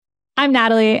I'm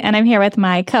Natalie, and I'm here with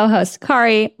my co-host,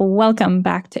 Kari. Welcome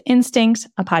back to Instinct,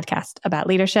 a podcast about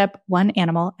leadership, one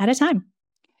animal at a time.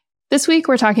 This week,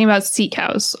 we're talking about sea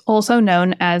cows, also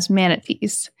known as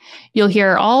manatees. You'll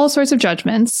hear all sorts of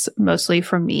judgments, mostly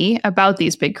from me, about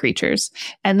these big creatures.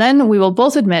 And then we will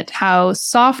both admit how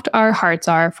soft our hearts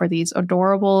are for these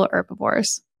adorable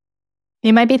herbivores.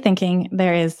 You might be thinking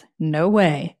there is no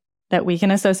way that we can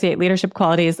associate leadership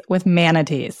qualities with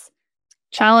manatees.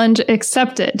 Challenge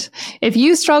accepted. If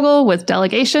you struggle with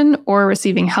delegation or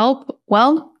receiving help,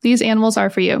 well, these animals are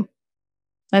for you.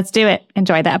 Let's do it.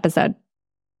 Enjoy the episode.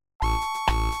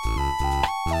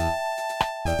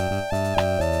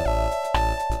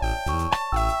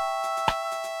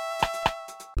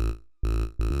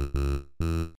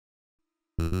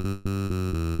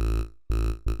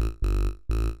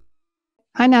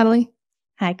 Hi, Natalie.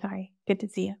 Hi, Kari. Good to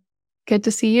see you. Good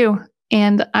to see you.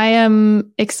 And I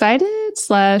am excited /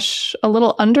 a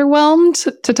little underwhelmed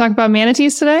to talk about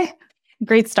manatees today.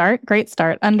 Great start.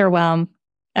 Underwhelm,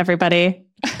 everybody.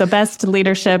 The best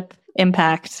leadership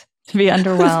impact to be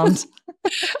underwhelmed.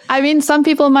 I mean, some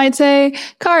people might say,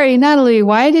 Kari, Natalie,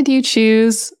 why did you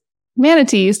choose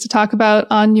manatees to talk about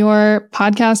on your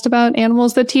podcast about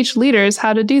animals that teach leaders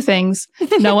how to do things?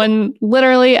 No one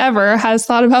literally ever has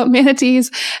thought about manatees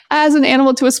as an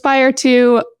animal to aspire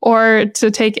to or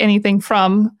to take anything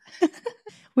from.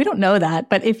 We don't know that,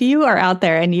 but if you are out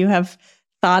there and you have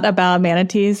thought about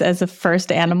manatees as a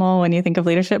first animal when you think of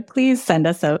leadership, please send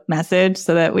us a message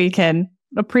so that we can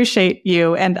appreciate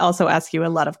you and also ask you a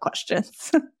lot of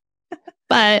questions.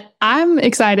 But I'm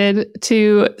excited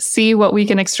to see what we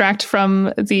can extract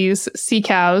from these sea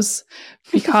cows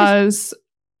because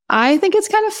I think it's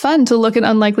kind of fun to look at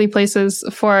unlikely places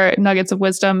for nuggets of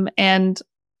wisdom. And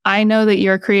I know that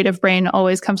your creative brain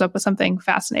always comes up with something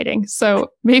fascinating.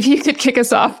 So maybe you could kick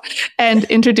us off and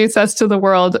introduce us to the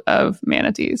world of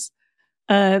manatees.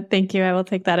 Thank you. I will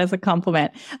take that as a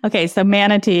compliment. Okay, so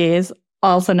manatees,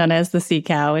 also known as the sea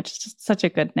cow, which is just such a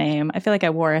good name. I feel like I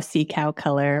wore a sea cow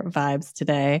color vibes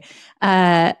today,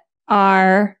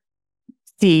 are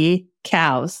sea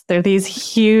cows. They're these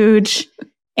huge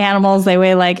animals. They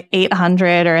weigh like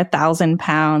 800 or 1,000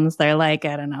 pounds. They're like,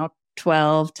 I don't know,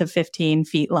 12 to 15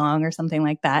 feet long or something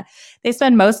like that. They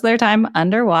spend most of their time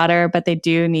underwater, but they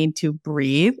do need to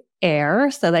breathe air.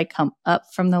 So they come up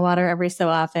from the water every so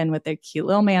often with their cute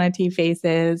little manatee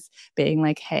faces, being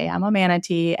like, hey, I'm a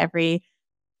manatee, every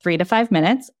 3 to 5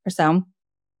 minutes or so.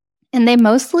 And they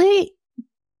mostly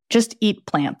just eat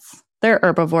plants. They're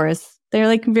herbivores. They're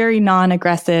like very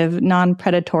non-aggressive,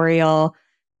 non-predatorial,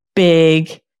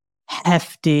 big,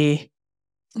 hefty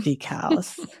sea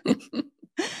cows.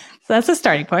 So that's a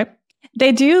starting point.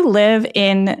 They do live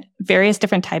in various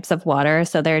different types of water.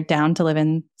 So they're down to live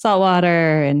in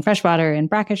saltwater and freshwater and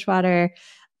brackish water.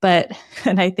 But,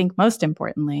 and I think most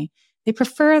importantly, they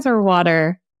prefer their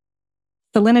water,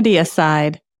 salinity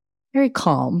aside, very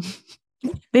calm.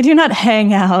 They do not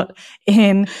hang out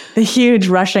in the huge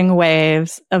rushing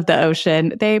waves of the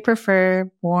ocean. They prefer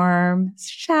warm,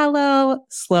 shallow,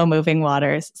 slow-moving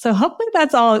waters. So hopefully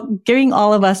that's all giving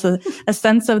all of us a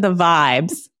sense of the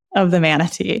vibes of the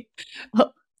manatee.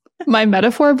 My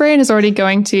metaphor brain is already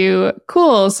going to,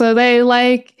 cool, so they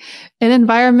like an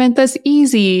environment that's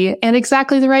easy and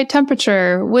exactly the right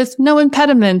temperature with no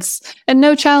impediments and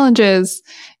no challenges.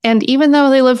 And even though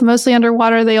they live mostly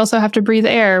underwater, they also have to breathe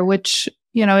air, which,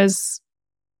 you know, is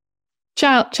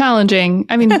challenging.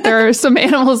 I mean, there are some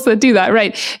animals that do that,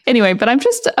 right? Anyway, but I'm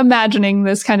just imagining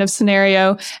this kind of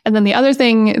scenario. And then the other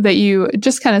thing that you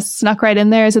just kind of snuck right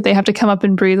in there is that they have to come up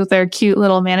and breathe with their cute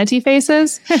little manatee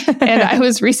faces. And I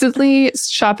was recently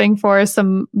shopping for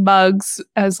some mugs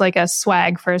as like a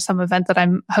swag for some event that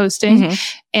I'm hosting.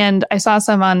 Mm-hmm. And I saw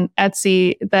some on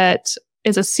Etsy that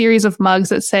is a series of mugs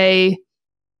that say,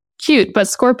 cute, but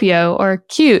Scorpio, or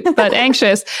cute, but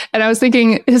anxious. And I was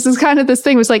thinking, this is kind of this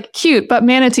thing was like cute, but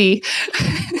manatee.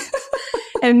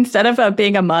 And instead of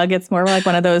being a mug, it's more like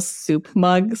one of those soup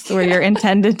mugs where you're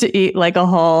intended to eat like a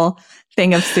whole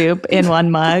thing of soup in one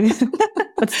mug,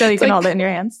 but still you can hold it in your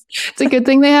hands. It's a good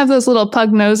thing they have those little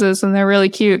pug noses and they're really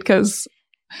cute because,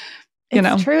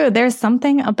 It's true. There's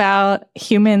something about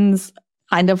humans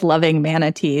kind of loving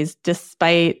manatees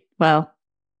despite, well,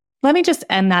 let me just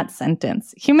end that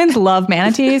sentence. Humans love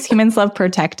manatees. Humans love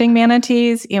protecting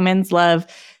manatees. Humans love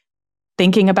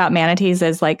thinking about manatees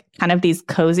as like kind of these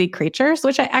cozy creatures,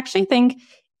 which I actually think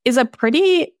is a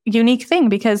pretty unique thing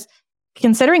because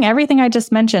considering everything I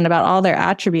just mentioned about all their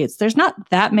attributes, there's not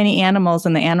that many animals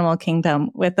in the animal kingdom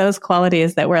with those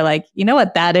qualities that we're like, you know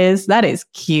what that is? That is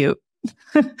cute.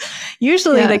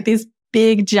 Usually like these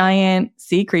big giant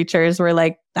sea creatures were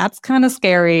like, that's kind of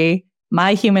scary.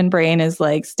 my human brain is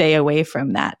like, stay away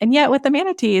from that. And yet with the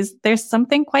manatees, there's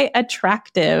something quite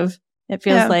attractive, it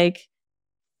feels like,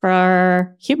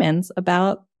 for humans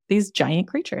about these giant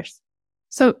creatures.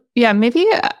 So yeah, maybe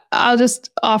I'll just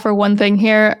offer one thing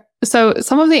here. So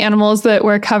some of the animals that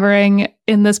we're covering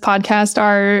in this podcast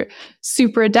are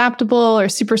super adaptable or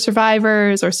super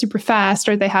survivors or super fast,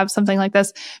 or they have something like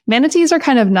this. Manatees are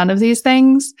kind of none of these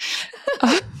things.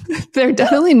 They're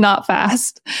definitely not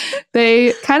fast.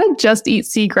 They kind of just eat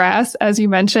seagrass, as you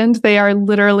mentioned. They are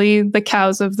literally the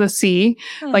cows of the sea,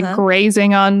 like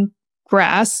grazing on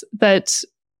grass that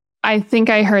I think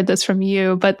I heard this from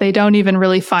you, but they don't even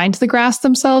really find the grass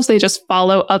themselves. They just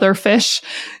follow other fish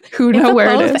who know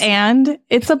where it is.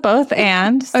 It's a both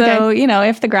and. So,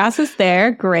 if the grass is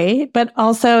there, great. But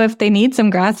also if they need some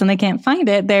grass and they can't find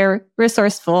it, they're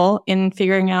resourceful in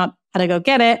figuring out how to go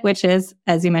get it, which is,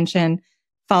 as you mentioned,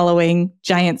 following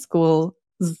giant schools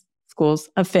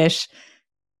of fish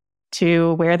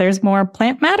to where there's more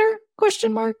plant matter? ?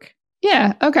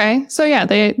 Yeah. Okay. So yeah,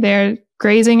 they're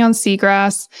grazing on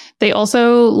seagrass. They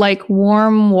also like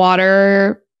warm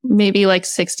water, maybe like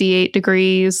 68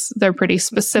 degrees. They're pretty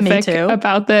specific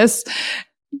about this.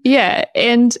 Yeah.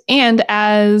 And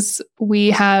as we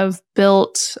have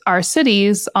built our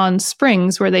cities on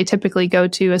springs where they typically go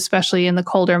to, especially in the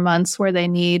colder months where they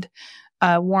need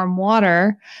warm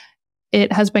water,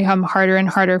 it has become harder and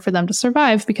harder for them to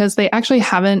survive because they actually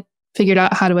haven't figured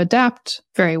out how to adapt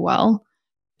very well.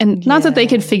 And not that they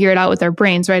could figure it out with their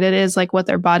brains, right? It is like what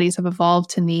their bodies have evolved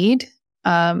to need.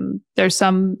 There's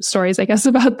some stories, I guess,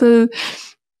 about the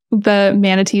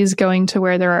manatees going to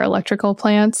where there are electrical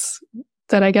plants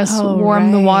that I guess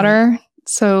warm the water.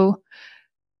 So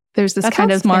there's this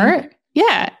kind of smart. Thing.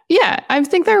 Yeah. I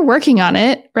think they're working on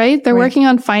it, right? They're working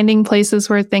on finding places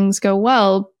where things go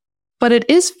well. But it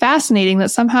is fascinating that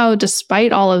somehow,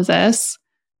 despite all of this,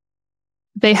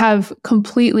 they have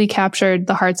completely captured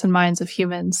the hearts and minds of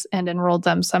humans and enrolled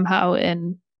them somehow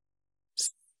in.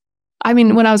 I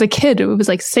mean, when I was a kid, it was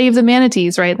like save the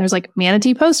manatees, right? And there's like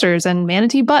manatee posters and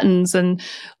manatee buttons, and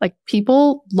like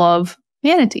people love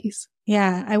manatees.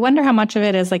 Yeah. I wonder how much of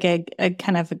it is like a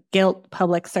kind of a guilt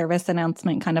public service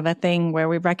announcement kind of a thing where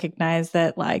we recognize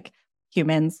that like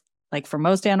humans, like for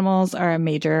most animals, are a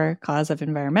major cause of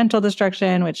environmental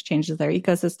destruction, which changes their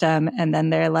ecosystem. And then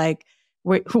they're like,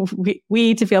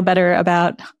 we to feel better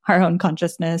about our own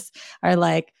consciousness are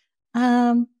like,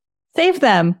 save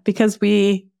them because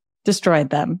we destroyed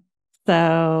them.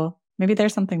 So maybe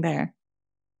there's something there.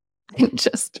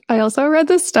 I also read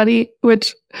this study,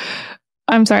 which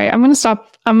I'm sorry, I'm going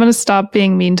to stop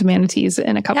being mean to manatees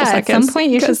in a couple seconds. At some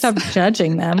point you should stop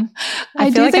judging them.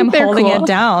 I feel like I'm holding it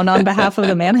down on behalf of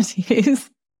the manatees.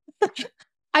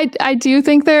 I do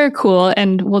think they're cool,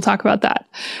 and we'll talk about that.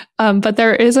 But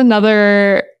there is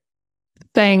another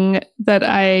thing that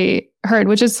I heard,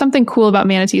 which is something cool about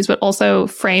manatees, but also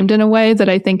framed in a way that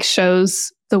I think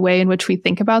shows the way in which we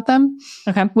think about them.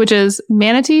 Okay. Which is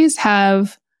manatees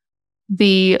have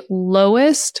the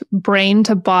lowest brain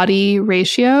to body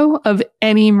ratio of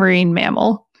any marine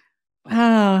mammal.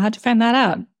 Wow. How'd you find that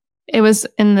out? It was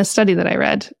in the study that I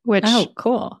read, which... Oh,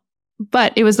 cool.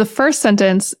 But it was the first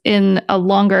sentence in a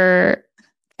longer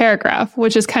paragraph,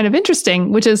 which is kind of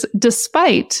interesting, which is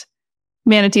despite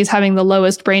manatees having the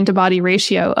lowest brain to body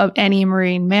ratio of any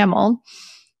marine mammal,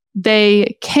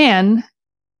 they can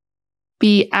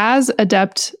be as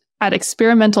adept at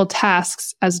experimental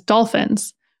tasks as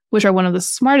dolphins, which are one of the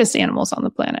smartest animals on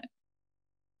the planet.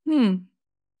 In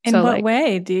what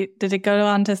way? Did it go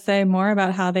on to say more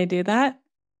about how they do that?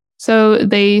 So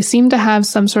they seem to have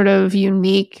some sort of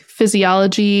unique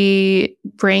physiology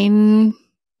brain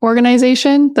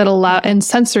organization that and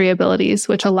sensory abilities,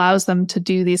 which allows them to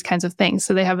do these kinds of things.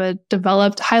 So they have a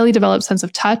highly developed sense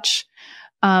of touch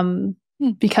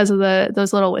because of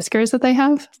those little whiskers that they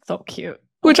have. So cute.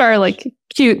 Which are like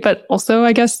cute, but also,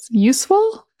 I guess,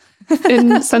 useful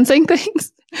in sensing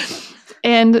things.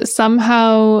 And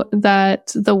somehow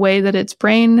that the way that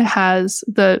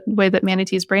the way that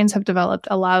manatees' brains have developed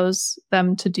allows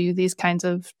them to do these kinds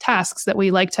of tasks that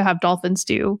we like to have dolphins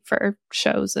do for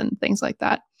shows and things like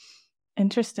that.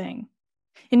 Interesting.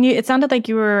 And it sounded like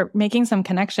you were making some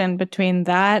connection between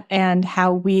that and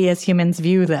how we as humans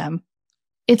view them.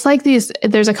 It's like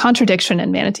there's a contradiction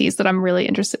in manatees that I'm really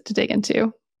interested to dig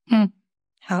into.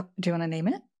 How do you want to name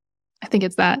it? I think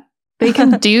it's that. They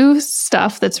can do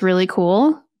stuff that's really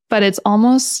cool, but it's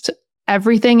almost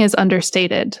everything is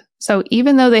understated. So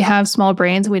even though they have small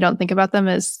brains, we don't think about them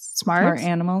as smart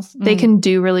animals. They can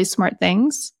do really smart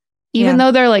things. Even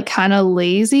though they're like kind of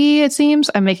lazy, it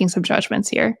seems. I'm making some judgments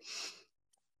here.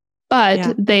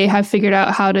 But they have figured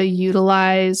out how to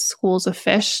utilize schools of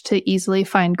fish to easily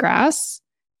find grass.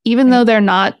 Even though they're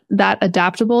not that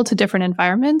adaptable to different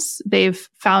environments, they've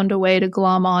found a way to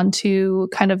glom onto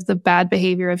kind of the bad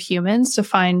behavior of humans to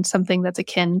find something that's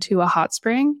akin to a hot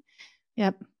spring.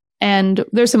 Yep. And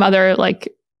there's some other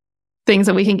like things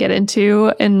that we can get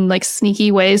into in like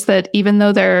sneaky ways that even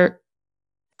though they're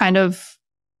kind of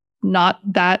not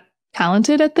that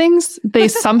talented at things, they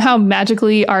somehow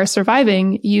magically are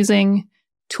surviving using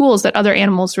tools that other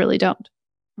animals really don't.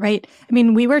 Right. I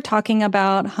mean, we were talking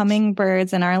about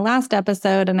hummingbirds in our last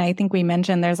episode, and I think we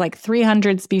mentioned there's like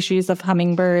 300 species of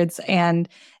hummingbirds, and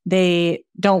they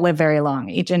don't live very long.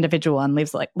 Each individual one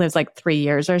lives like 3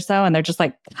 years or so, and they're just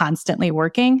like constantly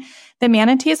working. The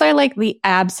manatees are like the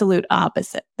absolute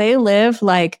opposite. They live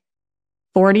like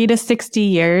 40 to 60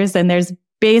 years, and there's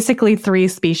basically 3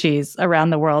 species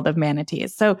around the world of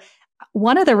manatees. So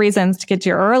one of the reasons, to get to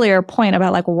your earlier point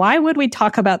about like, why would we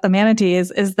talk about the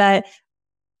manatees, is that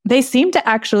they seem to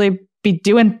actually be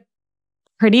doing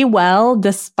pretty well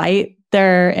despite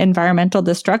their environmental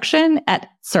destruction at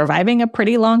surviving a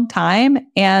pretty long time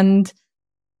and,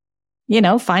 you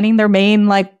know, finding their main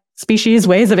like species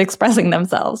ways of expressing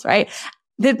themselves, right?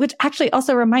 Which actually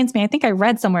also reminds me, I think I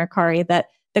read somewhere, Kari, that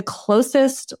the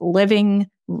closest living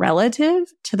relative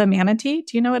to the manatee,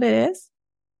 do you know what it is?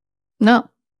 No.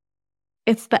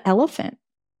 It's the elephant.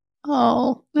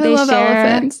 Oh, I love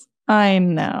elephants. I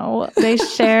know. They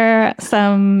share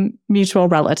some mutual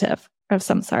relative of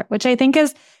some sort, which I think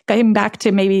is going back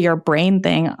to maybe your brain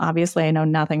thing. Obviously, I know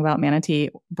nothing about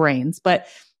manatee brains, but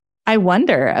I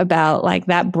wonder about like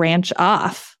that branch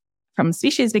off from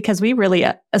species, because we really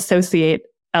associate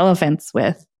elephants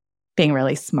with being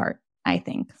really smart, I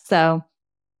think. So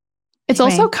it's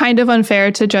also kind of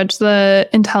unfair to judge the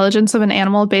intelligence of an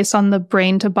animal based on the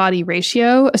brain to body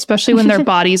ratio, especially when their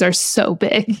bodies are so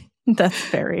big. That's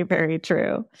very, very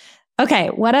true. Okay,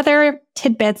 what other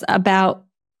tidbits about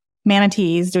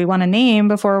manatees do we want to name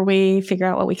before we figure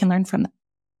out what we can learn from them?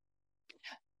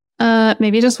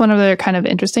 Maybe just one other kind of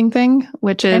interesting thing,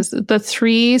 which is the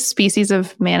 3 species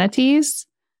of manatees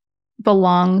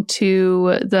belong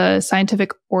to the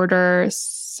scientific order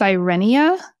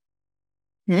Sirenia,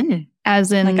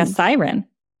 as in like a siren.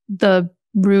 The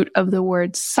root of the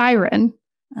word siren.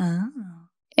 Oh.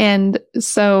 And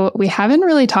so we haven't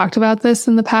really talked about this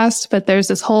in the past, but there's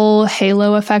this whole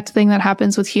halo effect thing that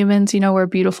happens with humans, you know, where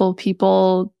beautiful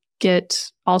people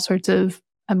get all sorts of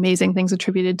amazing things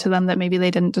attributed to them that maybe they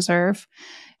didn't deserve.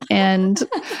 And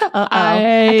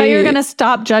I thought you were going to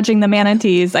stop judging the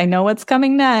manatees. I know what's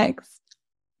coming next.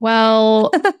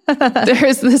 Well,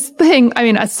 there's this thing. I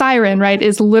mean, a siren, right,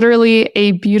 is literally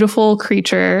a beautiful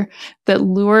creature that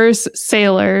lures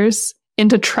sailors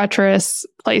into treacherous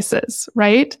places,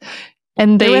 right?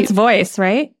 And through its voice,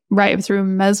 right? Right, through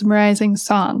mesmerizing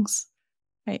songs.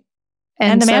 Right.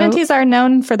 And the manatees are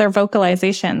known for their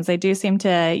vocalizations. They do seem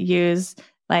to use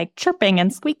like chirping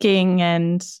and squeaking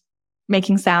and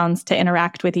making sounds to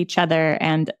interact with each other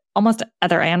and almost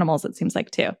other animals, it seems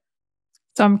like, too.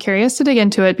 So I'm curious to dig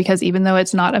into it, because even though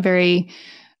it's not a very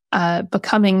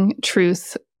becoming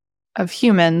truth of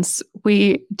humans,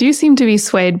 we do seem to be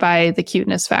swayed by the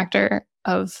cuteness factor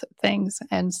of things.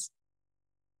 And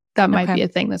that might be a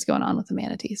thing that's going on with the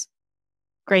manatees.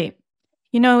 Great.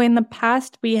 You know, in the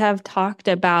past, we have talked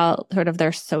about sort of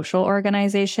their social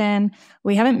organization.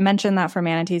 We haven't mentioned that for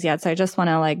manatees yet. So I just want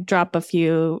to like drop a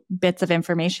few bits of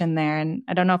information there. And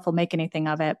I don't know if we'll make anything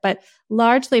of it, but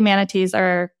largely manatees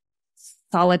are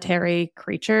solitary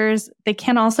creatures. They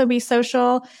can also be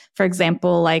social. For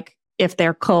example, like if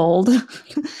they're cold,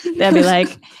 they'll be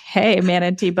like, hey,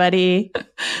 manatee buddy.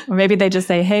 Or maybe they just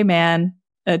say, hey, man,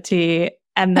 a tea.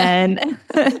 And then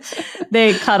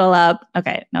they cuddle up.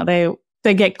 Okay, no,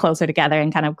 they get closer together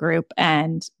and kind of group,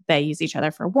 and they use each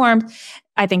other for warmth.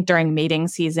 I think during mating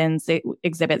seasons, they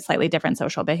exhibit slightly different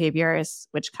social behaviors,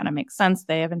 which kind of makes sense.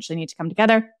 They eventually need to come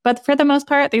together. But for the most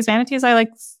part, these manatees are like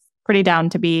pretty down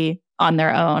to be on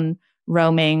their own,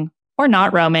 roaming or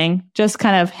not roaming, just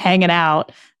kind of hanging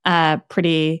out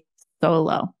pretty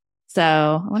solo. So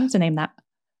I wanted to name that.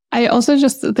 I also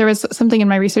there was something in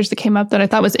my research that came up that I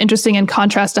thought was interesting in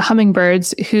contrast to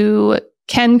hummingbirds, who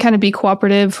can kind of be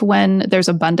cooperative when there's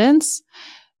abundance.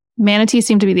 Manatees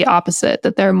seem to be the opposite,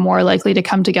 that they're more likely to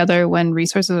come together when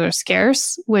resources are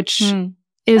scarce, which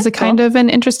is a kind of an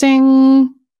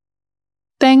interesting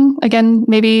thing. Again,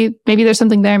 maybe there's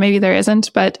something there, maybe there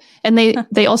isn't, and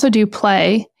they also do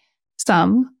play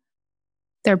some.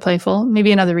 They're playful,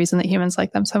 maybe another reason that humans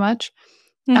like them so much.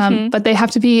 But they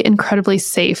have to be incredibly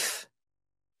safe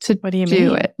to What do you do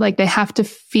mean? it. Like they have to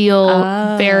feel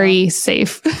very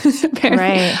safe.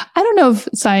 Right. I don't know if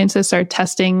scientists are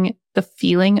testing the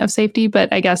feeling of safety,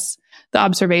 but I guess the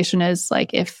observation is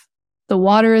like if the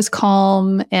water is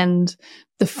calm and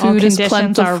the food is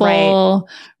plentiful,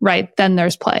 right, then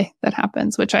there's play that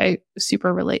happens, which I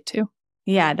super relate to.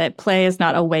 Yeah, that play is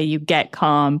not a way you get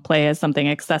calm. Play is something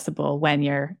accessible when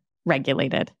you're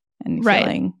regulated and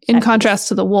feeling in at contrast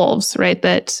to the wolves, right,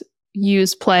 that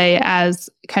use play as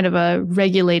kind of a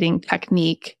regulating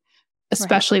technique,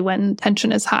 especially when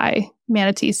tension is high.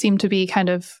 Manatees seem to be kind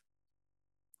of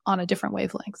on a different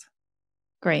wavelength.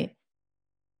 Great.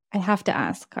 I have to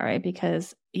ask, Kari,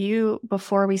 because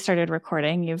before we started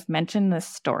recording, you've mentioned this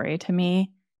story to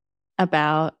me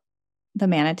about the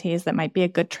manatees that might be a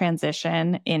good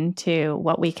transition into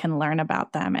what we can learn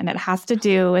about them. And it has to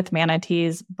do with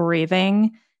manatees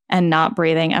breathing and not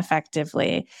breathing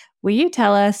effectively. Will you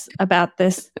tell us about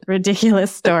this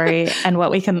ridiculous story and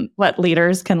what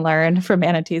leaders can learn from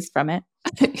manatees from it?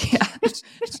 Yeah, I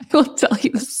will tell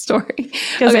you the story.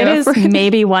 Because it is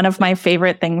maybe one of my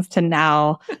favorite things to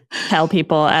now tell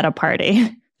people at a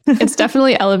party. It's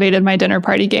definitely elevated my dinner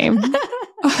party game.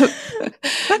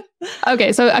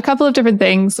 Okay, so a couple of different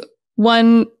things.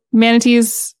 One,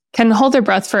 manatees can hold their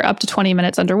breath for up to 20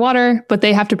 minutes underwater, but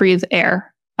they have to breathe air.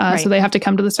 So they have to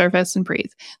come to the surface and breathe.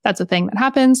 That's a thing that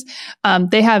happens.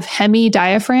 They have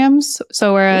hemidiaphragms.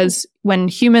 So whereas when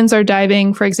humans are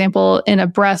diving, for example, in a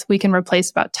breath, we can replace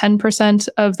about 10%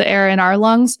 of the air in our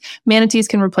lungs. Manatees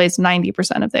can replace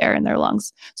 90% of the air in their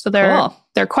lungs. So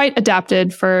they're quite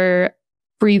adapted for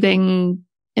breathing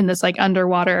in this like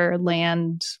underwater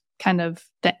land kind of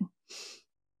thing.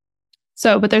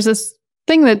 So, but there's this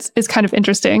thing that is kind of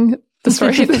interesting, the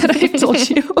story that I told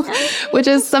you, which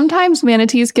is sometimes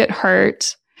manatees get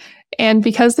hurt. And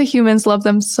because the humans love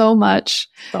them so much.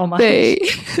 They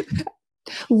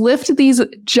lift these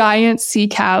giant sea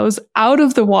cows out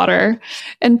of the water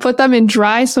and put them in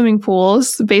dry swimming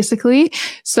pools, basically,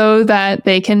 so that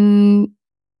they can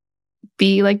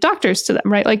be like doctors to them,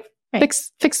 right? Like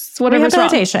fix whatever's wrong.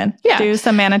 Rehabilitation. Yeah. Do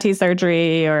some manatee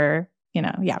surgery or,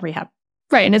 rehab.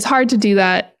 Right. And it's hard to do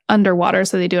that underwater,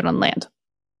 so they do it on land.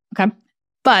 Okay.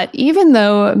 But even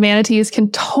though manatees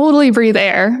can totally breathe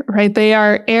air, right? They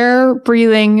are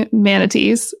air-breathing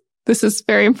manatees. This is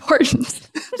very important.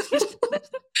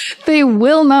 They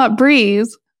will not breathe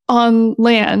on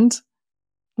land.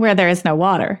 Where there is no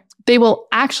water. They will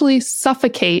actually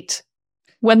suffocate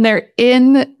when they're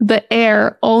in the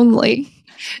air only,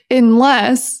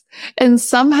 unless, and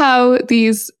somehow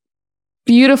these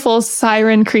beautiful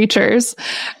siren creatures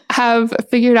have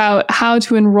figured out how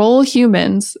to enroll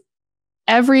humans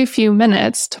every few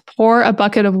minutes to pour a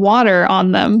bucket of water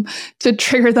on them to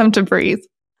trigger them to breathe.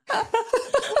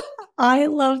 I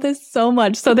love this so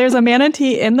much. So there's a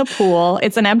manatee in the pool.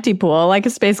 It's an empty pool. Like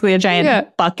it's basically a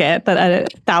giant bucket that a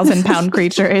 1,000-pound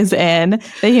creature is in.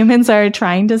 The humans are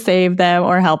trying to save them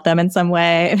or help them in some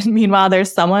way. And meanwhile,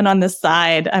 there's someone on the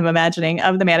side, I'm imagining,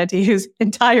 of the manatee whose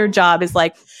entire job is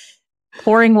like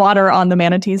pouring water on the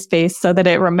manatee's face so that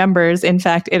it remembers, in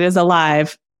fact, it is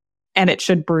alive and it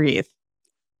should breathe.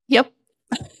 Yep.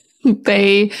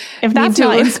 If that's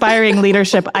not inspiring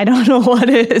leadership, I don't know what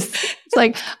is. It's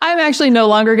like, I'm actually no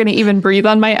longer going to even breathe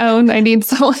on my own. I need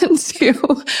someone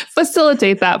to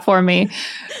facilitate that for me.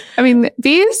 I mean,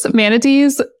 these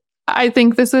manatees, I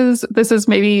think this is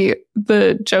maybe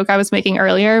the joke I was making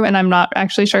earlier, and I'm not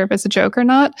actually sure if it's a joke or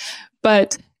not.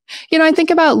 But, I think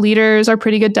about leaders are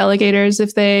pretty good delegators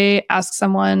if they ask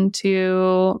someone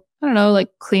to, I don't know, like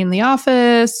clean the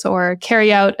office or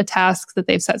carry out a task that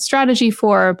they've set strategy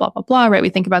for, blah, blah, blah, right? We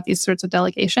think about these sorts of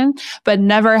delegation, but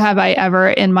never have I ever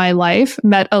in my life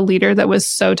met a leader that was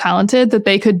so talented that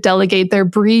they could delegate their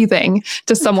breathing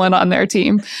to someone on their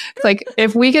team. It's like,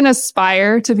 if we can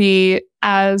aspire to be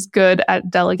as good at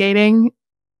delegating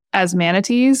as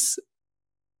manatees,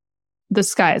 the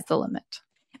sky is the limit.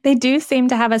 They do seem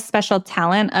to have a special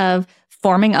talent of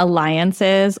forming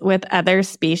alliances with other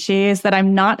species that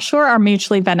I'm not sure are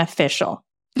mutually beneficial,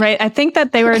 right? I think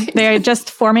that they're just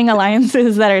forming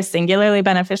alliances that are singularly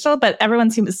beneficial, but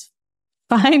everyone seems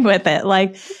fine with it.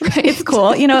 Like, it's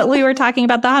cool. We were talking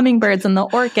about the hummingbirds and the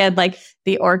orchid, like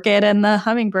the orchid and the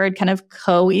hummingbird kind of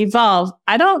co-evolve.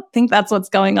 I don't think that's what's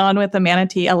going on with the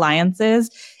manatee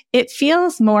alliances. It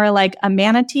feels more like a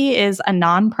manatee is a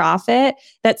nonprofit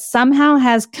that somehow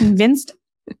has convinced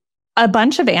a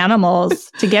bunch of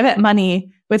animals to give it money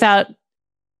without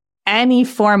any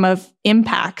form of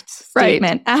impact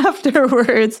statement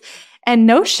afterwards. And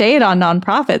no shade on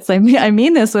nonprofits. I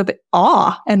mean this with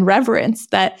awe and reverence,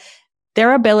 that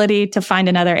their ability to find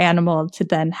another animal to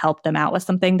then help them out with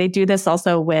something. They do this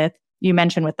also with, you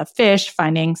mentioned with the fish,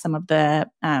 finding some of the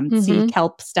sea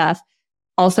kelp stuff.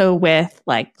 Also with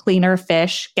like cleaner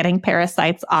fish, getting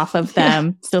parasites off of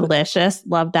them. Delicious.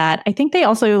 Love that. I think they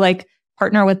also like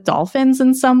partner with dolphins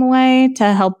in some way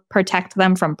to help protect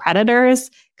them from predators.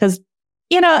 Because,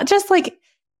 just like,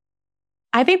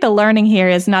 I think the learning here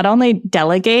is not only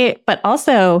delegate, but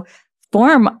also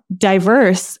form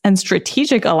diverse and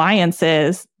strategic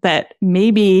alliances that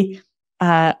maybe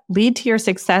lead to your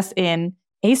success in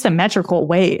asymmetrical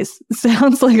ways.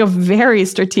 Sounds like a very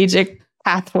strategic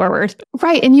path forward.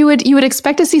 Right. And you would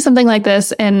expect to see something like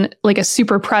this in like a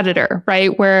super predator,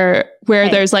 right? Where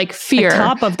right. There's like fear the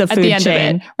top of the food at the end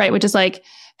chain. of it, right? Which is like,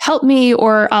 help me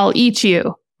or I'll eat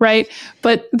you, right?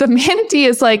 But the manatee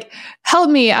is like, help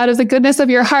me out of the goodness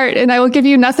of your heart and I will give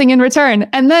you nothing in return.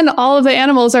 And then all of the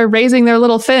animals are raising their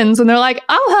little fins and they're like,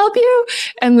 I'll help you.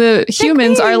 And the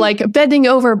humans are like bending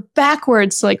over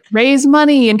backwards to like raise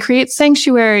money and create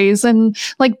sanctuaries and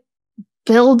like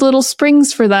build little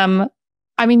springs for them.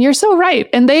 I mean, you're so right.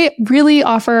 And they really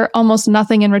offer almost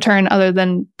nothing in return other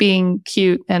than being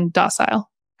cute and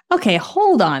docile. Okay,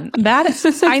 hold on.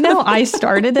 I know I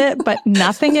started it, but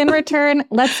nothing in return.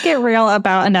 Let's get real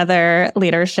about another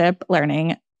leadership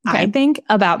learning, okay. I think,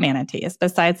 about manatees,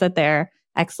 besides that they're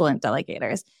excellent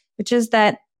delegators, which is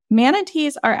that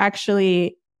manatees are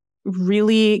actually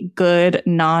really good,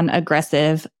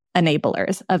 non-aggressive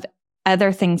enablers of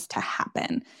other things to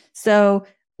happen. So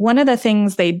one of the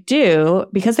things they do,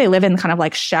 because they live in kind of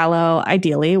like shallow,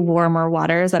 ideally warmer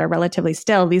waters that are relatively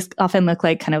still, these often look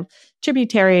like kind of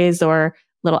tributaries or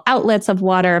little outlets of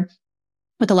water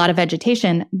with a lot of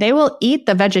vegetation. They will eat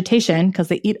the vegetation because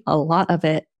they eat a lot of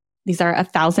it. These are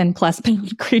 1,000+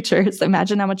 pound creatures.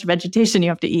 Imagine how much vegetation you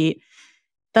have to eat.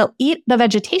 They'll eat the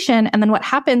vegetation. And then what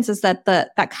happens is that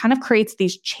that kind of creates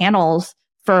these channels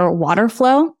for water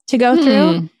flow to go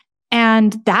through.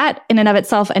 And that in and of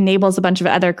itself enables a bunch of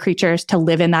other creatures to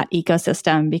live in that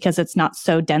ecosystem because it's not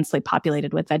so densely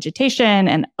populated with vegetation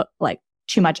and like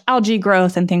too much algae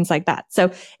growth and things like that.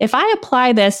 So if I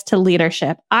apply this to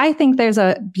leadership, I think there's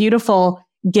a beautiful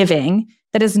giving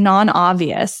that is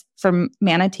non-obvious from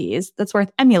manatees that's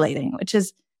worth emulating, which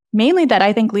is mainly that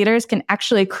I think leaders can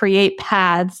actually create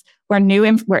paths where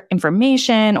where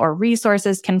information or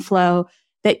resources can flow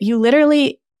that you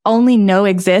literally only know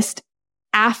exist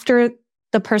after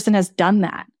the person has done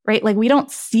that, right? Like we don't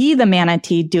see the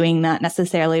manatee doing that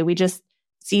necessarily. We just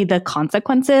see the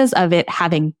consequences of it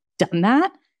having done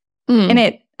that. And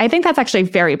I think that's actually a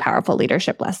very powerful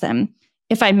leadership lesson.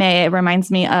 If I may, it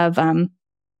reminds me of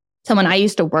someone I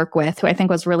used to work with who I think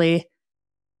was really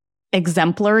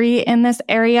exemplary in this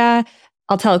area.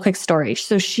 I'll tell a quick story.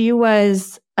 So she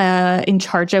was in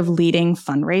charge of leading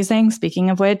fundraising, speaking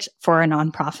of which, for a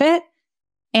nonprofit.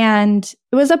 And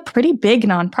it was a pretty big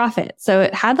nonprofit. So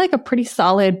it had like a pretty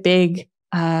solid, big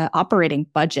operating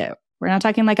budget. We're not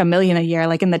talking like $1 million a year,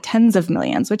 like in the tens of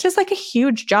millions, which is like a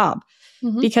huge job.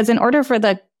 Because in order for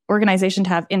the organization to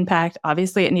have impact,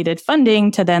 obviously it needed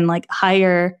funding to then like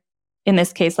hire, in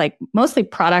this case, like mostly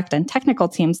product and technical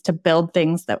teams to build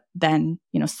things that then,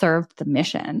 served the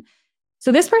mission.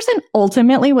 So this person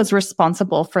ultimately was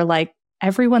responsible for like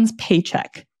everyone's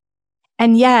paycheck.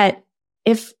 And yet,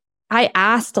 if I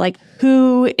asked like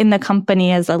who in the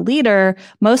company as a leader,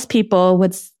 most people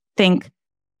would think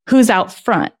who's out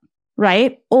front,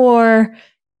 right? Or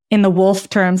in the wolf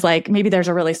terms, like maybe there's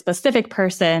a really specific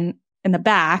person in the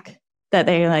back that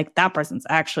they like, that person's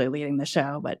actually leading the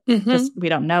show, but just we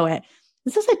don't know it.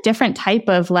 This is a different type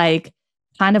of like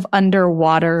kind of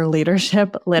underwater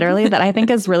leadership, literally, that I think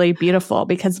is really beautiful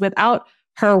because without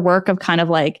her work of kind of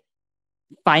like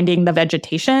finding the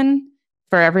vegetation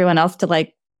for everyone else to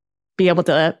like be able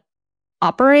to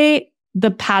operate,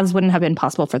 the paths wouldn't have been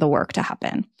possible for the work to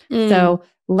happen. So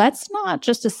let's not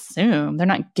just assume they're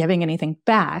not giving anything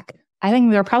back. I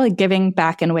think they're probably giving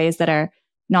back in ways that are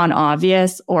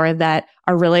non-obvious or that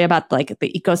are really about like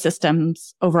the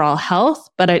ecosystem's overall health,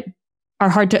 but are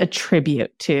hard to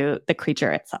attribute to the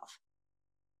creature itself.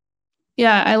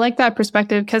 Yeah, I like that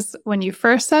perspective because when you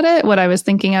first said it, what I was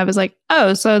thinking of is like,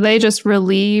 oh, so they just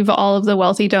relieve all of the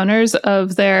wealthy donors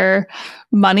of their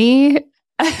money.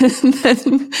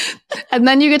 And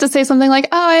then you get to say something like,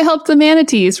 oh, I helped the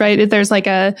manatees, right? There's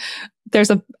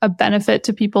a benefit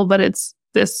to people, but it's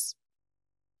this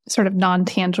sort of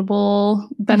non-tangible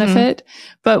benefit.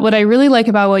 But what I really like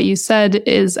about what you said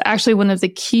is actually one of the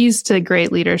keys to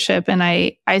great leadership. And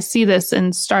I see this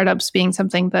in startups being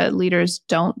something that leaders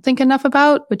don't think enough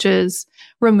about, which is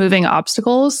removing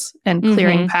obstacles and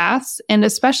clearing paths, and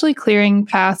especially clearing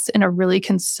paths in a really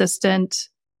consistent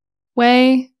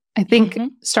way. I think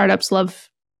startups love,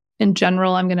 in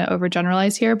general, I'm going to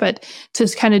overgeneralize here, but to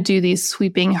kind of do these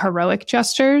sweeping heroic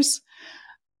gestures,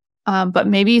 but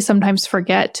maybe sometimes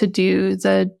forget to do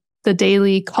the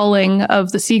daily culling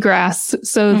of the seagrass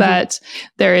so that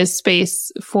there is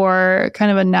space for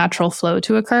kind of a natural flow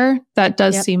to occur. That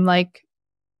does seem like,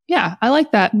 I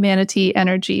like that manatee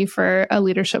energy for a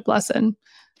leadership lesson.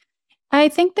 I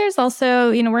think there's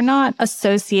also, we're not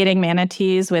associating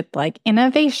manatees with like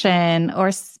innovation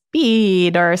or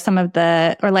speed or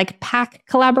like pack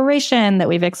collaboration that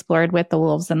we've explored with the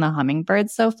wolves and the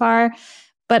hummingbirds so far.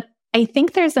 But I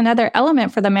think there's another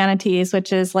element for the manatees,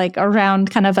 which is like around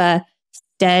kind of a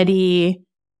steady,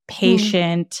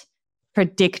 patient,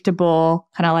 predictable,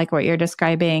 kind of like what you're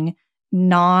describing,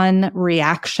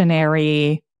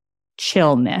 non-reactionary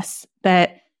chillness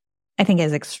that I think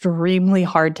is extremely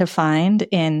hard to find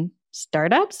in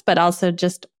startups, but also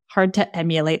just hard to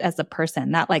emulate as a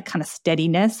person. That like kind of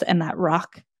steadiness and that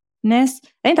rockness,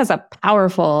 I think that's a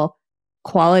powerful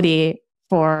quality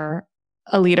for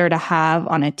a leader to have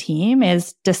on a team,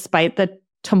 is despite the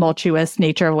tumultuous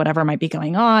nature of whatever might be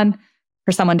going on,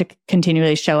 for someone to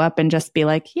continually show up and just be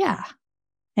like,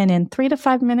 and in 3 to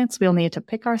 5 minutes, we'll need to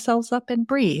pick ourselves up and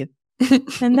breathe.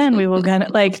 And then we will kind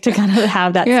of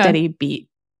have that steady beat.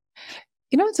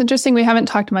 It's interesting. We haven't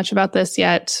talked much about this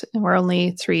yet. We're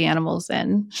only 3 animals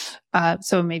in.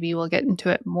 So maybe we'll get into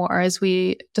it more as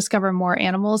we discover more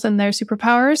animals and their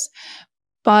superpowers.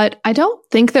 But I don't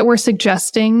think that we're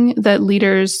suggesting that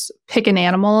leaders pick an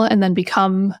animal and then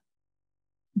become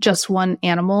just one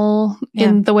animal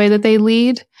in the way that they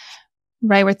lead,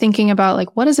 right? We're thinking about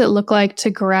like, what does it look like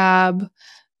to grab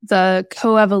the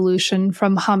coevolution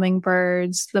from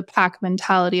hummingbirds, the pack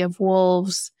mentality of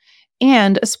wolves,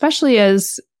 and especially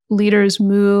as leaders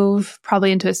move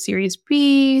probably into a Series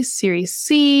B, Series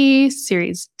C,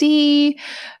 Series D,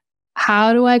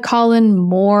 how do I call in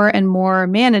more and more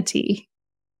manatee?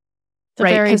 It's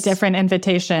a very different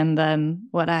invitation than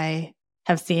what I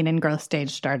have seen in growth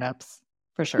stage startups,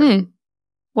 for sure.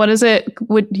 What is it?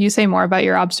 Would you say more about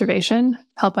your observation?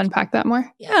 Help unpack that more?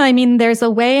 Yeah, I mean, there's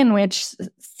a way in which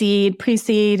seed,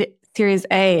 pre-seed, Series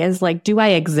A is like, do I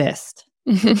exist?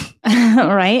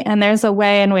 Right? And there's a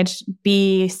way in which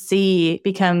B, C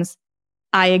becomes,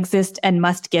 I exist and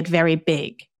must get very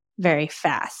big, very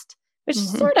fast, which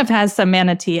sort of has some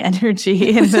manatee energy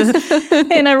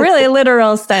in a really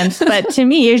literal sense. But to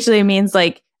me, usually means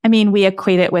like, we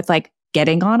equate it with like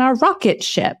getting on a rocket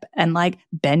ship and like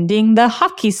bending the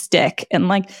hockey stick and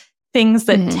like things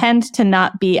that tend to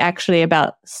not be actually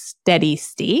about steady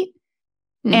state.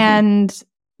 And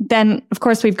then, of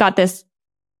course, we've got this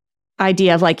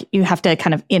idea of like, you have to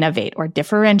kind of innovate or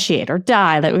differentiate or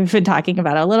die that we've been talking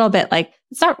about a little bit. Like,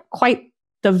 it's not quite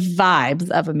the vibes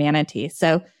of a manatee.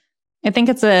 So I think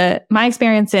my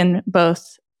experience in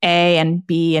both A and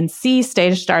B and C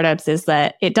stage startups is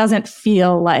that it doesn't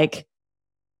feel like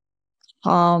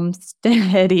calm,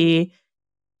 steady,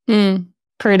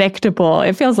 predictable.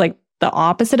 It feels like the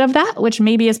opposite of that, which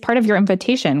maybe is part of your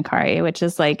invitation, Kari, which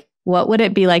is like, what would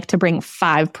it be like to bring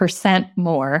 5%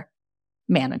 more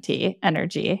manatee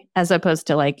energy, as opposed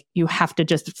to like, you have to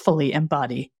just fully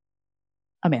embody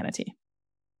a manatee?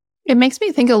 It makes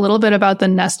me think a little bit about the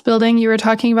nest building you were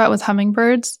talking about with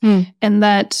hummingbirds, and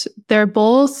that they're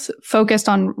both focused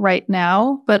on right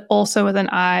now, but also with an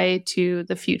eye to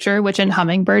the future, which in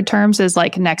hummingbird terms is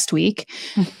like next week.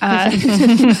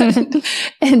 And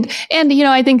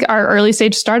I think our early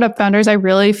stage startup founders, I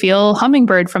really feel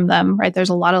hummingbird from them, right? There's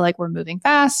a lot of like, we're moving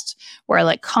fast. We're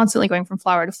like constantly going from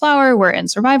flower to flower. We're in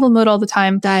survival mode all the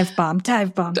time. Dive bomb,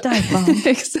 dive bomb, dive bomb.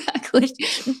 Exactly.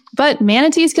 But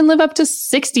manatees can live up to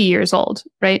 60 years old,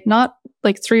 right? Not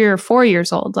like 3 or 4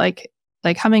 years old, like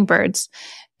hummingbirds.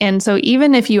 And so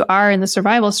even if you are in the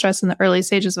survival stress in the early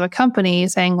stages of a company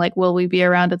saying like, will we be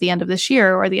around at the end of this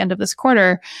year or the end of this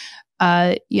quarter?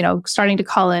 Starting to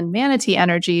call in manatee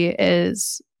energy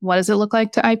is, what does it look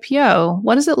like to IPO?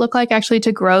 What does it look like actually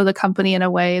to grow the company in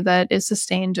a way that is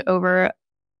sustained over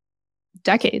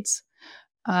decades?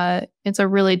 It's a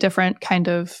really different kind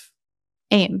of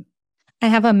aim. I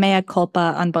have a mea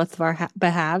culpa on both of our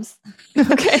behalves.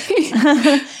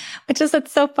 Okay. Which is that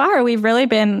so far we've really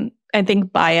been, I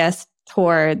think, biased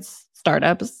towards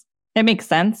startups. It makes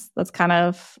sense. That's kind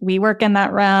of, we work in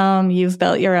that realm. You've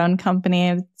built your own company.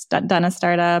 I've done a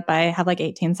startup. I have like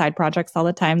 18 side projects all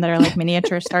the time that are like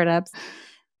miniature startups.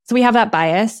 So we have that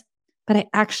bias. But I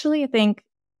actually think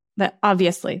that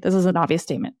obviously, this is an obvious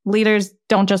statement. Leaders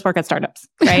don't just work at startups,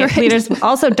 right? Right. Leaders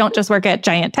also don't just work at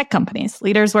giant tech companies.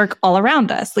 Leaders work all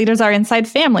around us. Leaders are inside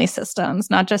family systems,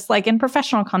 not just like in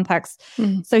professional contexts.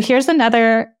 So here's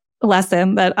another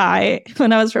lesson that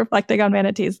when I was reflecting on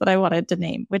manatees that I wanted to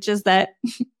name, which is that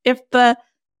the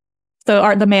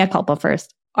mea culpa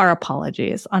first, our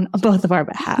apologies on both of our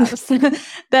behalves.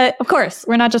 That, of course,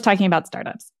 we're not just talking about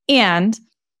startups. And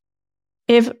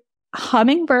if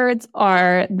hummingbirds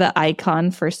are the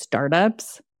icon for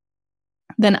startups,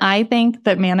 then I think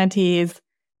that manatees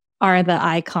are the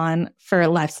icon for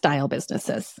lifestyle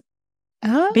businesses.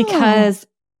 Oh. Because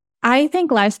I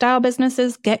think lifestyle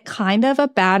businesses get kind of a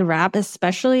bad rap,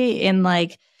 especially in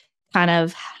like kind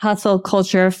of hustle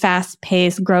culture, fast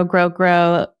paced,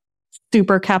 grow,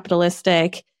 super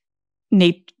capitalistic,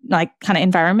 like kind of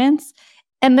environments.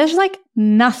 And there's like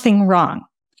nothing wrong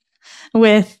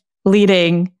with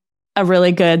leading a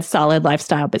really good, solid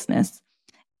lifestyle business.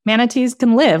 Manatees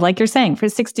can live, like you're saying, for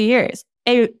 60 years.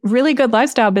 A really good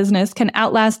lifestyle business can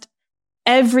outlast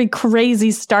every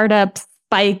crazy startup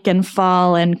spike and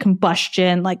fall and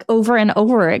combustion like over and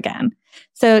over again.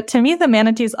 So to me, the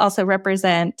manatees also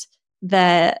represent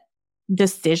the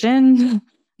decision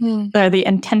or the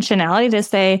intentionality to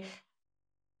say,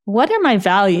 what are my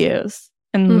values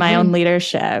in my own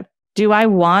leadership? Do I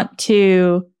want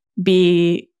to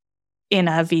be in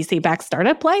a VC-backed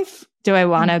startup life? Do I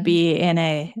want to be in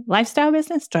a lifestyle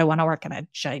business? Do I want to work in a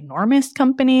ginormous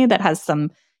company that has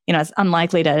some, it's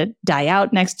unlikely to die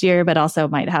out next year, but also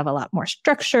might have a lot more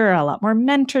structure, a lot more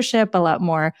mentorship, a lot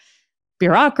more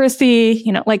bureaucracy?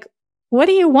 Like, what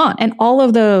do you want? And all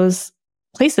of those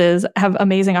places have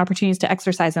amazing opportunities to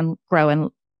exercise and grow and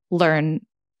learn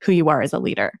who you are as a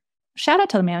leader. Shout out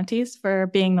to the manatees for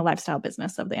being the lifestyle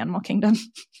business of the animal kingdom.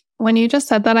 When you just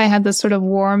said that, I had this sort of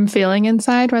warm feeling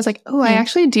inside where I was like, I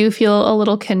actually do feel a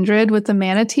little kindred with the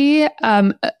manatee.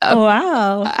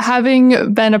 Wow.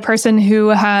 Having been a person who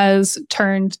has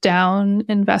turned down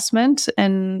investment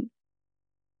in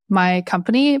my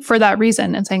company for that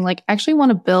reason and saying, like, I actually want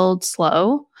to build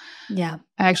slow. Yeah.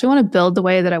 I actually want to build the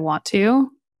way that I want to.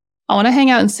 I want to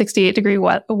hang out in 68-degree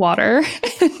water.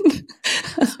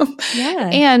 Yeah.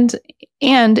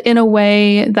 And in a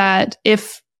way that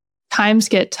if times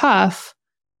get tough,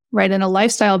 right, in a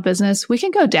lifestyle business, we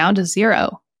can go down to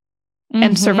zero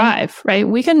and survive, right?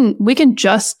 We can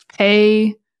just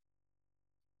pay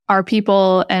our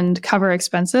people and cover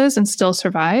expenses and still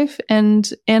survive. And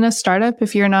in a startup,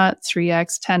 if you're not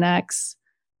 3x, 10x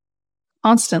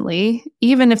constantly,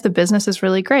 even if the business is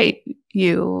really great,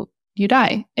 you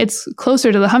die. It's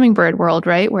closer to the hummingbird world,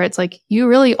 right? Where it's like, you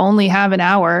really only have an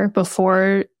hour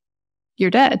before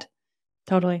you're dead.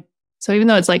 Totally. So even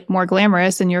though it's like more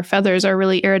glamorous and your feathers are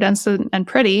really iridescent and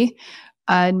pretty,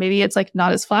 and maybe it's like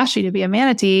not as flashy to be a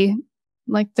manatee,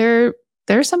 like there's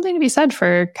something to be said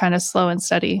for kind of slow and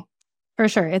steady. For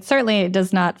sure. It certainly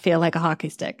does not feel like a hockey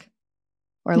stick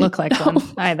or look like one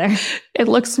either. It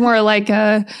looks more like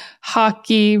a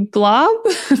hockey blob.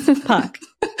 Puck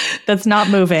that's not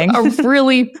moving. A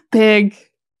really big,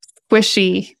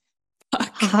 squishy puck.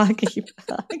 Hockey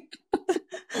puck.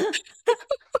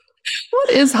 What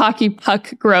is hockey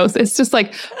puck growth? It's just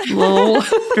like, whoa.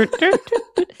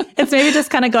 It's maybe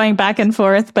just kind of going back and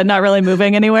forth, but not really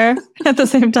moving anywhere at the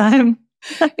same time.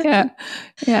 Yeah.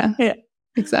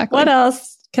 Exactly. What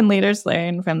else can leaders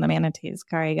learn from the manatees?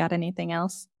 Kari, got anything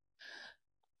else?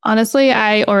 Honestly,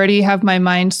 I already have my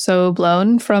mind so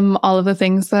blown from all of the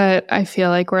things that I feel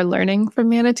like we're learning from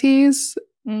manatees.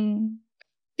 I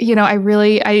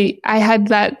had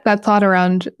that thought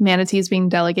around manatees being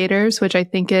delegators, which I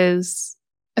think is,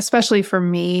 especially for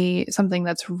me, something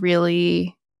that's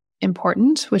really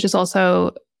important, which is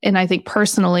also, and I think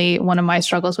personally, one of my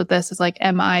struggles with this is like,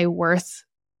 am I worth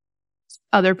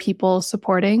other people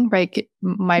supporting, right?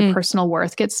 My personal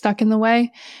worth gets stuck in the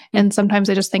way. And sometimes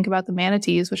I just think about the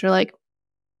manatees, which are like,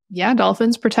 yeah,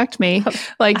 dolphins, protect me.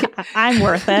 Like, I'm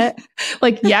worth it.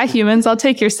 Like, yeah, humans, I'll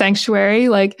take your sanctuary.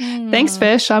 Like, thanks,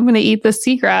 fish. I'm going to eat the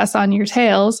seagrass on your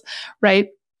tails. Right.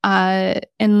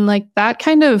 And like that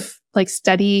kind of like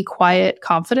steady, quiet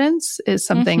confidence is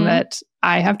something that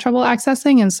I have trouble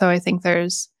accessing. And so I think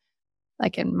there's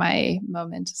like in my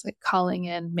moment, it's like calling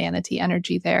in manatee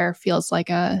energy there feels like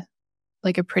a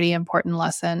pretty important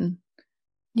lesson.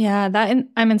 Yeah,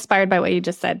 I'm inspired by what you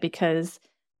just said because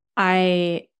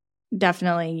I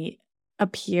definitely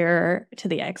appear to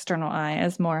the external eye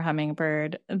as more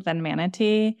hummingbird than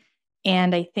manatee.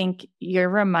 And I think you're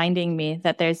reminding me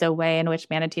that there's a way in which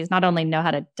manatees not only know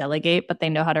how to delegate, but they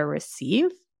know how to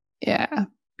receive. Yeah,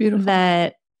 beautiful.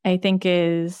 That I think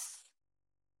is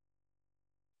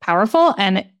powerful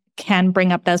and can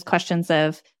bring up those questions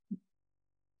of,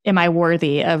 am I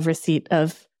worthy of receipt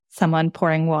of someone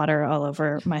pouring water all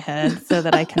over my head so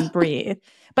that I can breathe?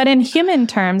 But in human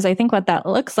terms, I think what that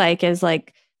looks like is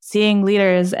like seeing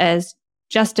leaders as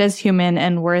just as human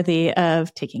and worthy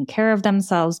of taking care of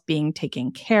themselves, being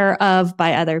taken care of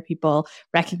by other people,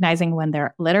 recognizing when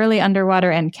they're literally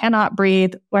underwater and cannot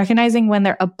breathe, recognizing when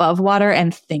they're above water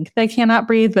and think they cannot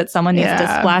breathe, but someone needs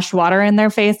to splash water in their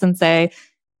face and say,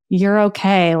 you're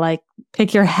okay, like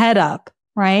pick your head up,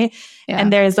 right? Yeah.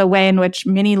 And there's a way in which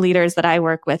many leaders that I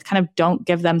work with kind of don't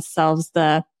give themselves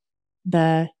the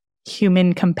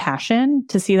human compassion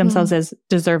to see themselves as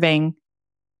deserving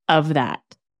of that.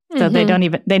 So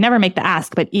they never make the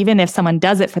ask, but even if someone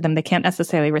does it for them, they can't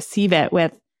necessarily receive it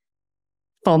with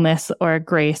fullness or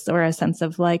grace or a sense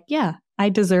of like, yeah, I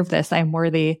deserve this. I'm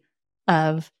worthy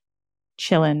of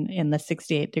chilling in the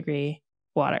 68-degree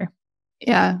water.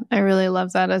 Yeah, I really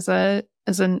love that as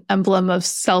an emblem of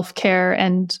self-care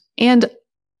and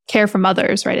care from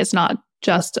others, right? It's not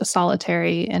just a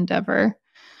solitary endeavor.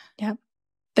 Yeah.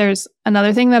 There's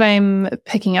another thing that I'm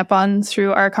picking up on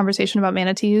through our conversation about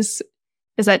manatees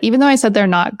is that even though I said they're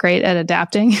not great at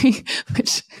adapting,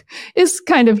 which is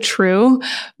kind of true,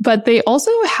 but they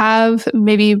also have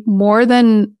maybe more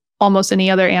than almost any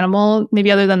other animal,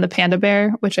 maybe other than the panda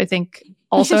bear, which I think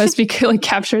also has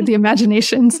captured the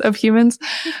imaginations of humans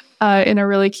in a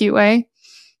really cute way.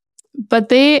 But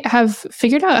they have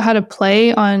figured out how to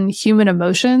play on human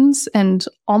emotions and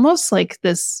almost like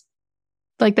this,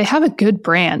 like they have a good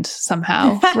brand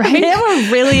somehow, right? They have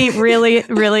a really, really,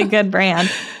 really good brand.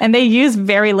 And they use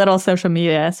very little social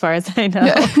media as far as I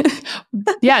know.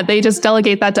 Yeah, they just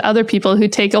delegate that to other people who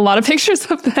take a lot of pictures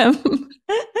of them.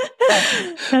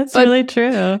 That's really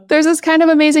true. There's this kind of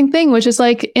amazing thing, which is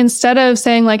like, instead of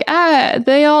saying like,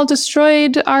 they all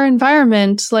destroyed our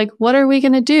environment, like, what are we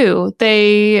going to do?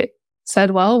 They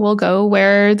said, well, we'll go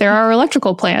where there are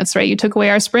electrical plants, right? You took away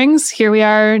our springs. Here we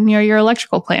are near your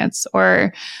electrical plants.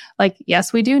 Or like,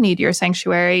 yes, we do need your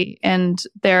sanctuary. And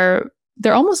they're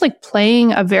almost like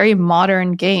playing a very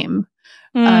modern game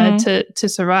to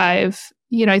survive.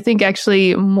 You know, I think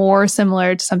actually more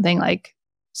similar to something like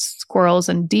squirrels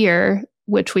and deer,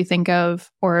 which we think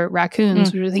of, or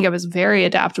raccoons, which we think of as very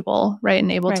adaptable, right? And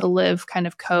able to live kind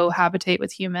of cohabitate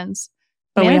with humans.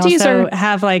 But manatees we also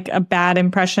have like a bad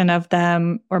impression of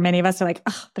them, or many of us are like,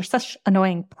 oh, they're such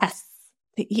annoying pests.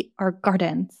 They eat our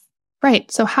gardens.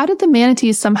 Right. So how did the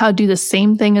manatees somehow do the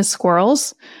same thing as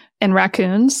squirrels and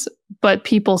raccoons, but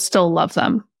people still love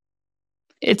them?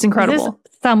 It's incredible.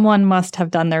 Someone must have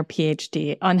done their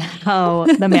PhD on how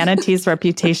the manatee's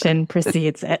reputation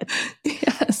precedes it.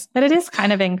 Yes. But it is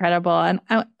kind of incredible. And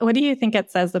what do you think it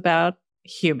says about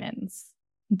humans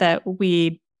that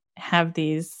we have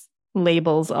these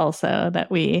labels also that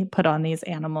we put on these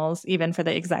animals, even for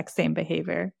the exact same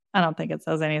behavior? I don't think it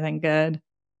says anything good.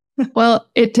 Well,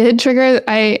 it did trigger,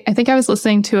 I think I was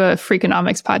listening to a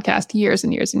Freakonomics podcast years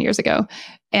and years and years ago.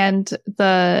 And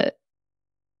the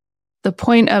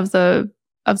point of the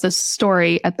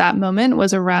story at that moment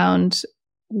was around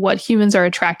what humans are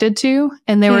attracted to.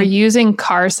 And they were using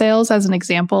car sales as an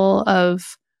example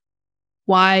of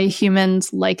why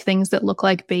humans like things that look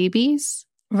like babies.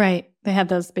 Right. They have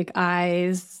those big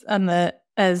eyes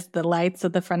as the lights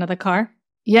at the front of the car.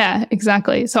 Yeah,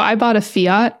 exactly. So I bought a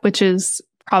Fiat, which is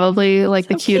probably like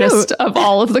the cutest of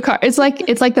all of the cars. It's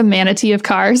like the manatee of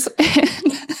cars.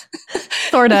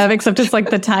 Sort of, except it's like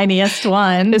the tiniest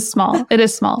one. It's small. It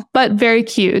is small, but very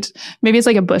cute. Maybe it's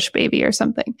like a bush baby or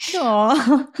something.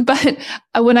 Aww. But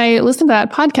when I listened to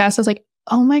that podcast, I was like,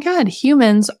 oh my God,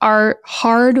 humans are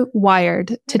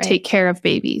hardwired to take care of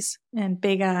babies. And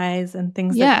big eyes and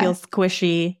things that feel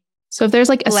squishy. So if there's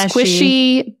like a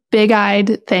squishy,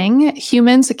 big-eyed thing,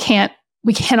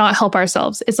 we cannot help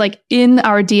ourselves. It's like in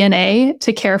our DNA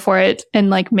to care for it and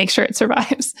like make sure it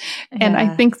survives. Yeah. And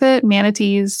I think that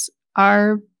manatees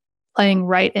are playing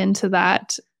right into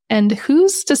that. And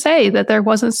who's to say that there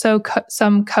wasn't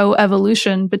some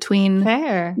co-evolution between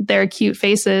their cute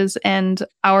faces and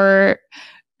our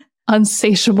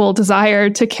unsatiable desire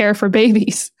to care for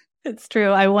babies? It's true.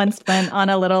 I once went on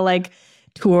a little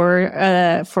tour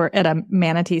at a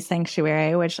manatee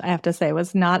sanctuary, which I have to say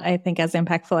was not, I think, as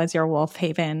impactful as your Wolf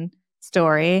Haven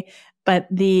story. But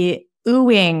the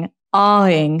oohing,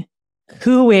 awing,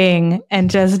 cooing, and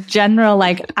just general,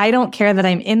 I don't care that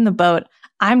I'm in the boat.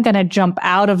 I'm going to jump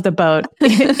out of the boat.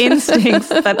 Instincts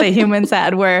that the humans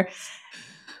had were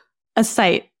a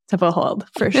sight to behold,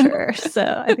 for sure.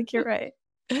 So I think you're right.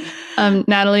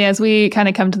 Natalie, as we kind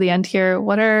of come to the end here,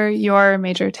 what are your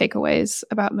major takeaways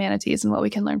about manatees and what we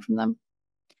can learn from them?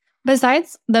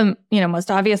 Besides the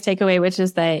most obvious takeaway, which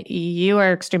is that you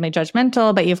are extremely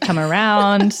judgmental, but you've come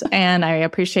around, and I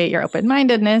appreciate your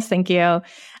open-mindedness. Thank you.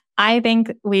 I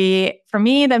think for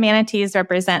me, the manatees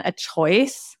represent a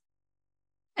choice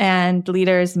and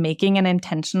leaders making an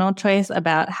intentional choice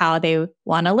about how they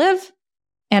want to live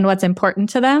and what's important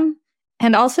to them.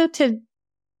 And also to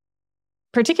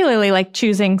particularly like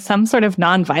choosing some sort of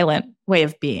nonviolent way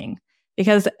of being.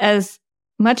 Because as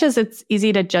much as it's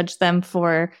easy to judge them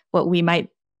for what we might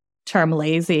term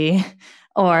lazy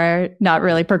or not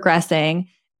really progressing,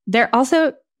 they're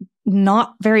also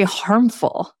not very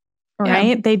harmful,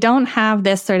 right? Yeah. They don't have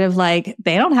this sort of like,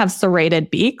 they don't have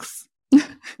serrated beaks,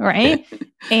 right?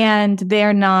 And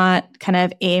they're not kind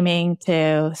of aiming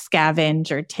to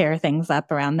scavenge or tear things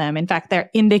up around them. In fact,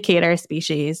 they're indicator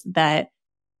species that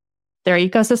their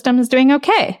ecosystem is doing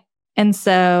okay. And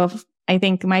so I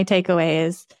think my takeaway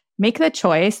is make the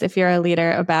choice if you're a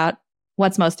leader about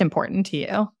what's most important to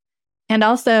you. And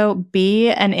also be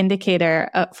an indicator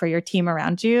for your team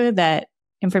around you that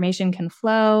information can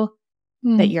flow,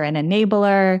 that you're an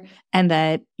enabler, and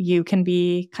that you can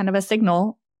be kind of a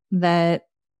signal that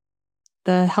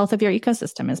the health of your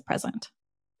ecosystem is present.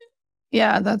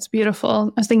 Yeah, that's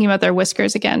beautiful. I was thinking about their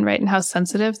whiskers again, right? And how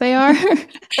sensitive they are.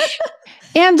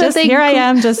 And just here I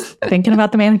am just thinking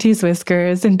about the manatee's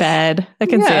whiskers in bed. I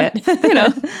can see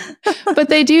it. But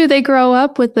they grow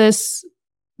up with this,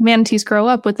 manatees grow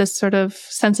up with this sort of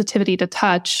sensitivity to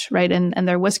touch, right? And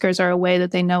their whiskers are a way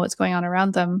that they know what's going on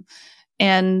around them.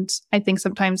 And I think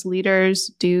sometimes leaders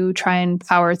do try and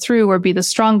power through or be the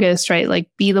strongest, right? Like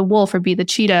be the wolf or be the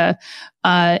cheetah,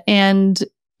 and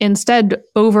instead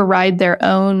override their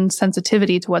own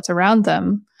sensitivity to what's around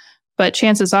them. But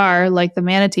chances are, like the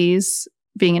manatees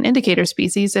being an indicator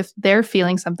species, if they're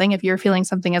feeling something, if you're feeling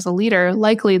something as a leader,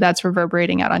 likely that's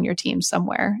reverberating out on your team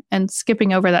somewhere. And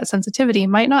skipping over that sensitivity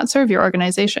might not serve your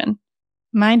organization.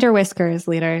 Mind your whiskers,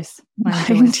 leaders.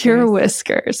 Mind your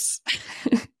whiskers.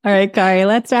 All right, Kari,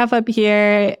 let's wrap up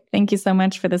here. Thank you so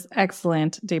much for this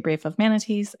excellent debrief of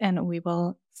manatees, and we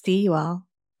will see you all,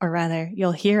 or rather,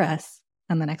 you'll hear us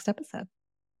on the next episode.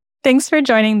 Thanks for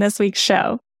joining this week's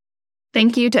show.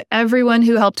 Thank you to everyone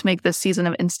who helped make this season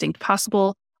of Instinct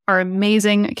possible, our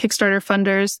amazing Kickstarter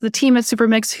funders, the team at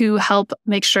Supermix who help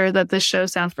make sure that this show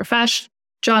sounds profesh,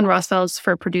 John Rothfels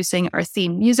for producing our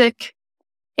theme music.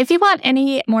 If you want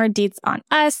any more deets on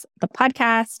us, the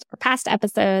podcast, or past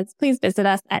episodes, please visit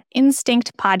us at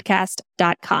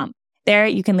instinctpodcast.com. There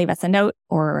you can leave us a note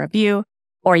or a review,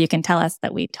 or you can tell us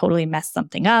that we totally messed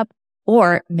something up.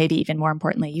 Or maybe even more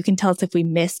importantly, you can tell us if we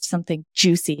missed something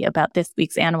juicy about this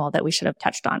week's animal that we should have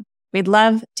touched on. We'd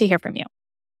love to hear from you.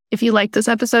 If you like this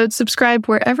episode, subscribe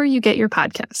wherever you get your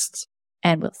podcasts.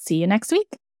 And we'll see you next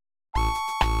week.